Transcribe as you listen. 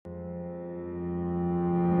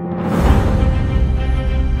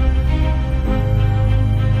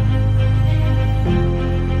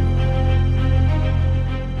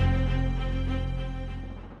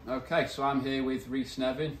Okay, so I'm here with Rhys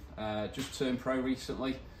Nevin, just turned pro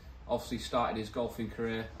recently. Obviously started his golfing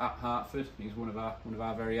career at Hartford. He's one of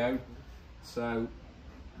our very own. So,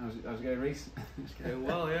 how's it going, Rhys? It's going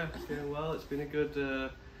well, yeah. It's going well. It's been a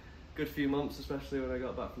good few months, especially when I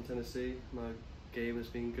got back from Tennessee. My game has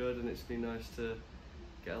been good, and it's been nice to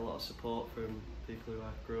get a lot of support from people who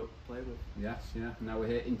I grew up playing with. Yes, yeah. Now we're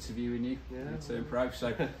here interviewing you. Yeah. Turned pro.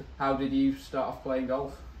 So, how did you start off playing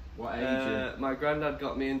golf? What age? My granddad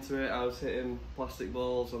got me into it. I was hitting plastic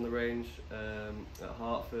balls on the range at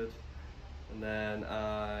Hartford, and then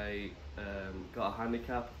I got a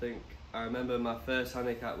handicap. I think I remember my first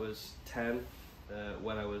handicap was 10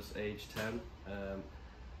 when I was age 10.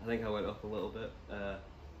 I think I went up a little bit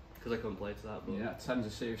because I couldn't play to that. But yeah, 10's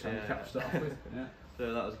a serious handicap to start off with. Yeah.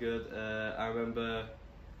 So that was good. I remember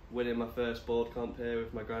winning my first board comp here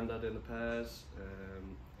with my granddad in the pairs.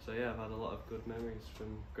 So yeah, I've had a lot of good memories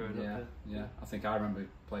from growing up here. Yeah, I think I remember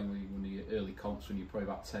playing with one of your early comps when you were probably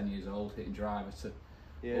about 10 years old, hitting driver to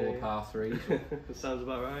all par threes. That sounds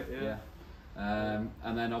about right. Yeah.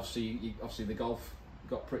 And then obviously the golf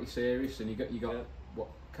got pretty serious, and you got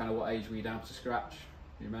what age were you down to scratch?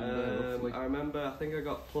 Do you remember roughly? I remember. I think I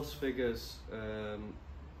got plus figures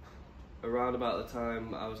around about the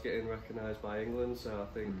time I was getting recognised by England. So I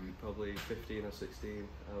think probably 15 or 16.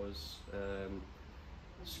 I was.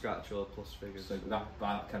 Scratch or plus figures. So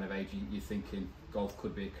by that kind of age, you're thinking golf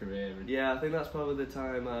could be a career. And yeah, I think that's probably the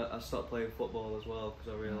time I stopped playing football as well,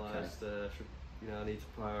 because I realised I need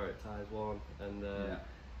to prioritise one, and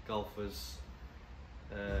golf was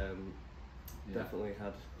definitely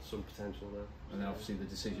had some potential there. And then obviously the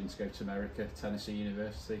decision to go to America, Tennessee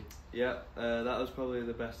University. Yeah, that was probably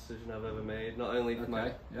the best decision I've ever made. Not only for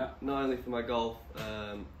my golf.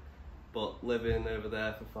 But living over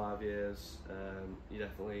there for 5 years, you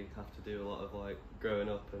definitely have to do a lot of growing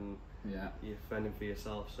up, and you're fending for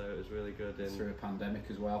yourself. So it was really good. Through a pandemic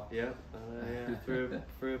as well. Yeah, through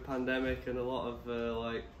a pandemic and a lot of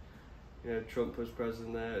Trump was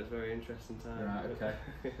president there. It was a very interesting time. Right. Okay.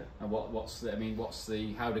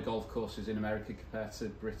 And how do golf courses in America compare to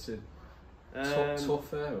Britain?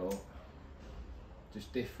 Tougher or?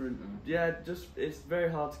 Just different? Yeah, it's very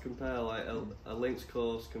hard to compare. A links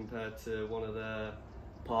course compared to one of their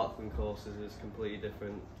parkland courses is completely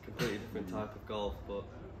different type of golf, but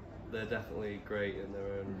they're definitely great in their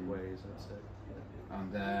own ways, I'd say. Yeah.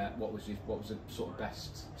 And what was the sort of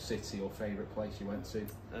best city or favourite place you went to?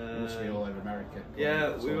 It must be all over America.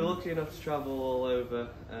 Yeah, we were lucky enough to travel all over.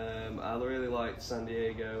 I really liked San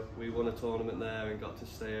Diego. We won a tournament there and got to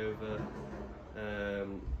stay over.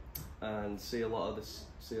 And see a lot of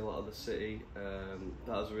the city.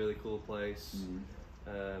 That was a really cool place.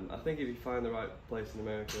 I think if you find the right place in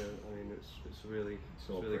America, I mean, it's a really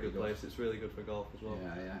good place. It's really good for golf as well.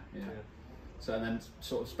 Yeah. So and then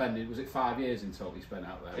sort of spending, was it 5 years in total you spent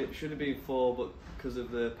out there? It should have been 4, but because of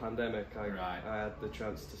the pandemic, I had the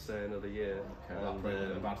chance to stay another year. Okay, well, that probably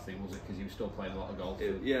wasn't a bad thing, was it? Because you were still playing a lot of golf.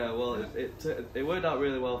 It worked out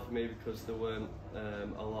really well for me, because there weren't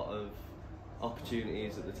a lot of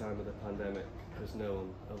opportunities at the time of the pandemic, because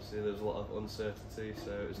obviously there was a lot of uncertainty,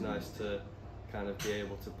 so it was nice to kind of be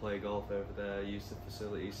able to play golf over there, use the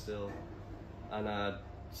facilities still, and I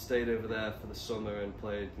stayed over there for the summer and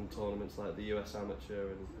played in tournaments like the US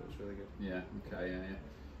Amateur, and it was really good. Yeah, okay, yeah.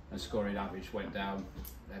 And scoring average went down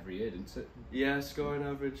every year, didn't it? Yeah, scoring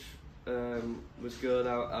average was good.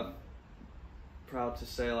 I'm proud to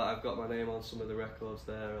say I've got my name on some of the records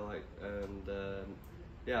there,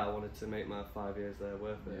 I wanted to make my 5 years there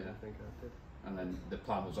worth it. Yeah. I think I did. And then the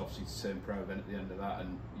plan was obviously to turn pro then at the end of that,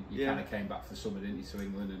 and you kind of came back for the summer, didn't you, to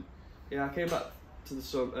England? And yeah, I came back to the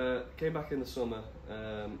summer. Came back in the summer.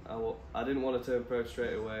 I didn't want to turn pro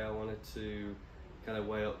straight away. I wanted to kind of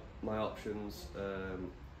weigh up my options.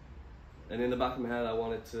 And in the back of my head, I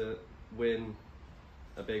wanted to win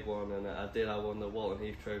a big one, and I did. I won the Walton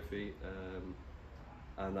Heath Trophy.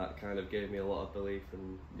 And that kind of gave me a lot of belief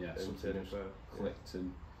in turning pro. Clicked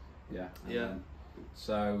and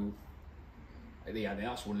so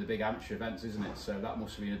that's one of the big amateur events, isn't it? So that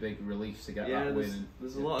must have been a big relief to get that win.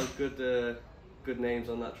 There's a lot of good names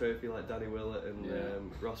on that trophy, like Danny Willett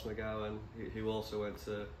and Ross McGowan, who also went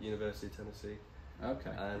to University of Tennessee.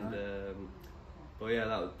 Okay. And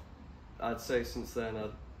I'd say since then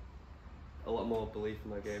I'd a lot more belief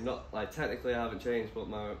in my game. Not technically I haven't changed, but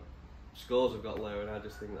my scores have got lower, and I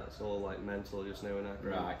just think that's all mental, just knowing I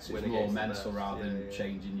can so win it's more mental rather than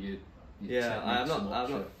changing your I'm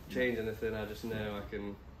not changing anything. I just know I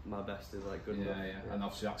can. My best is good enough. Yeah. And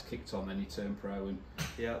obviously that's kicked on. Then you turn pro and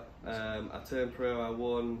I turned pro. I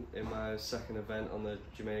won in my second event on the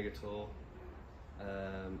Jamaica tour,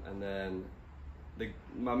 and then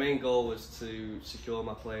my main goal was to secure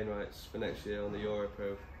my playing rights for next year on the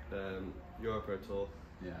Europro tour.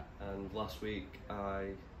 Yeah. And last week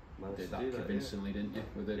I managed Did to that do that convincingly, didn't you?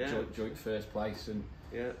 With a joint first place and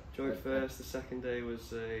joint first. The second day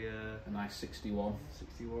was a nice 61.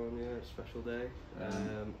 61, a special day.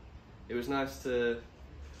 It was nice to,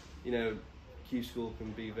 Q school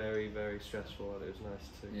can be very, very stressful, and it was nice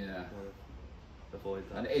to kind of avoid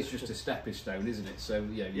that. And it is just a stepping stone, isn't it? So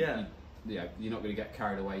you're not going to get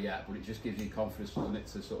carried away yet, but it just gives you confidence, doesn't it,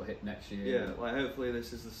 to sort of hit next year. Yeah, like hopefully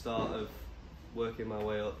this is the start of working my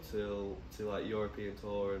way up to like European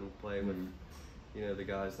tour and playing with the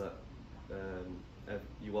guys that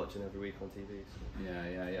you're watching every week on TV. So.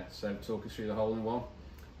 Yeah. So talk us through the hole in one.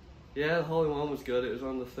 Yeah, the hole in one was good. It was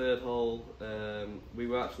on the third hole. We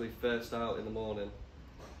were actually first out in the morning,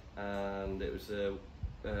 and it was a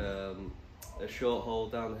short hole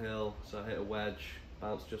down the hill. So I hit a wedge,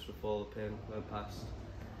 bounced just before the pin, went past,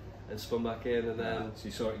 and spun back in, and then. So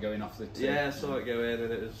you saw it going off the tee. Yeah, I saw it go in,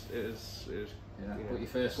 and it was. Yeah, but your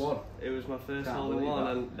first one. It was my first hole in one,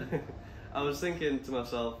 and I was thinking to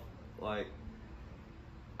myself, like,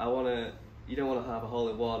 you don't want to have a hole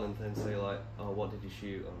in one and then say like, oh, what did you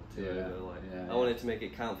shoot? Or two over. I wanted to make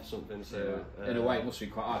it count for something. So in a way, it must be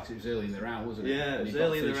quite hard because it was early in the round, wasn't it? Yeah, it was and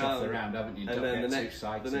early in the round. Off the round, haven't you? And then the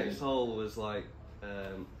next hole was like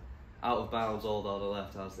out of bounds all down the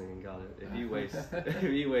left. I was thinking, God, if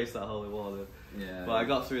you waste that hole in one, But I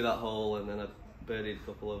got through that hole, and then I birdied a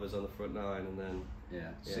couple others on the front nine, and then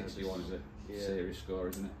 61 is a serious score,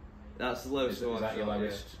 isn't it? That's the lowest score. Is that your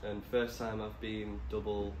lowest? Yeah. And first time I've been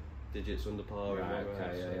double digits under par. Right,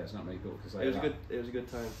 okay, it's not many people because it was a good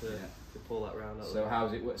time to pull that round out. So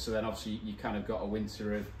how's it? So then obviously you kind of got a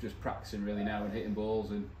winter of just practicing really now and hitting balls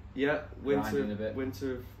and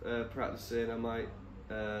winter of practicing. I might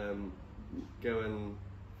go and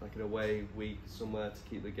like an away week somewhere to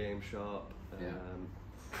keep the game sharp.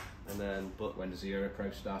 And then, but when does the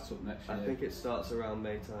Europro start up next year? I think it starts around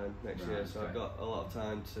May time next year. So I've got a lot of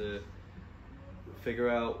time to figure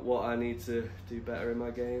out what I need to do better in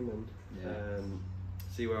my game and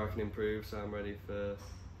see where I can improve. So I'm ready for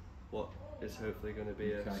what is hopefully going to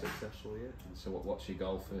be a successful year. And so what's your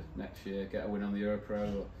goal for next year? Get a win on the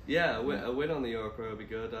Europro? Or? Yeah, a win on the Europro would be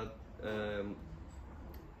good.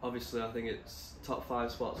 Obviously, I think it's top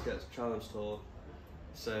 5 spots gets Challenge Tour.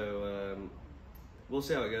 So we'll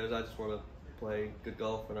see how it goes. I just want to play good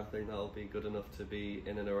golf, and I think that'll be good enough to be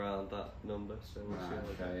in and around that number. So we'll see how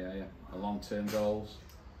it goes. A long-term goals.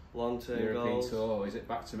 Long-term European goals. Tour. Or is it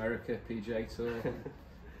back to America? PGA Tour.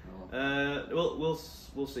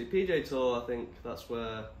 We'll see. PGA Tour. I think that's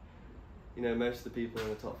where most of the people in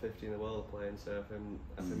the top 50 in the world are playing. So if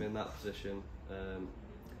I'm in that position,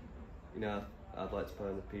 I'd like to play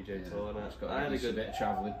on the PGA Tour, and I had a bit of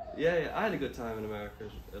travelling. I had a good time in America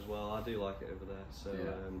as well. I do like it over there, so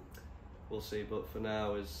we'll see. But for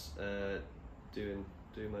now, is doing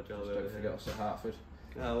my job over here. Don't forget us at Hartford.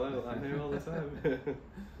 Oh well, I'm here all the time.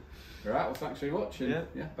 Right, well, thanks very much, and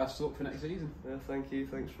best of luck for next season. Yeah, thank you.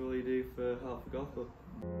 Thanks for all you do for Hartford Golf Club.